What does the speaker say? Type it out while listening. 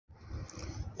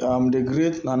The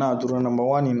great Nana Aduro,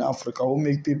 #1 in Africa, who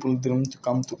make people dream to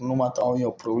come to no matter how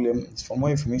your problem. For more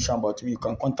information about me, you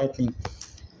can contact me.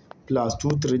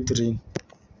 +233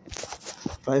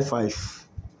 55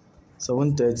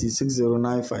 730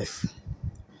 6095.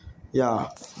 Yeah,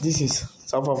 this is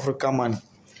South Africa man.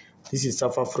 This is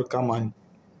South Africa man.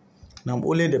 Now I'm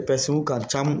only the person who can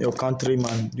charm your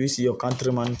countryman. Do you see your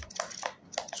countryman?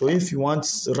 So if you want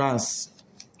runs,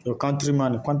 your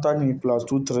countryman, contact me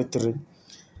 +233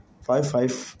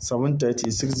 55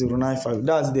 730 6095.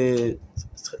 That's the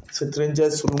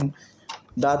strangest room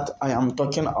that I am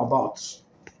talking about.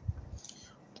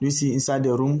 Do you see inside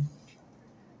the room?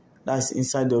 That's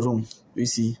inside the room. Do you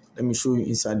see? Let me show you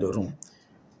inside the room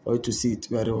for you to see it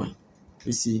very well.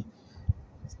 You see,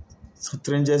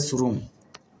 strangest room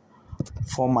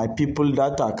for my people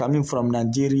that are coming from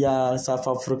Nigeria, South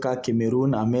Africa,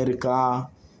 Cameroon, America,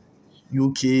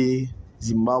 UK,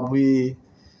 Zimbabwe,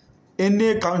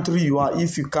 any country you are.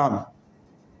 If you come,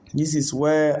 this is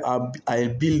where I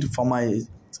build for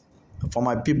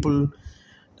my people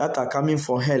that are coming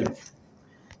for help.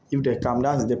 If they come,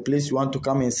 that's the place you want to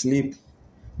come and sleep.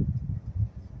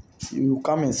 You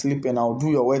come and sleep and I'll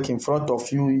do your work in front of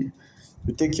you.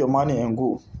 You take your money and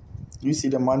go. You see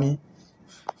the money?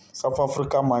 South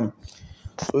Africa money.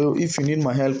 So if you need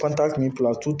my help, contact me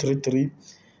 +233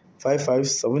 55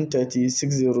 730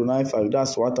 6095.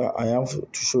 That's what I have to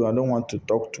show. I don't want to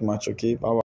talk too much, okay? Bye-bye.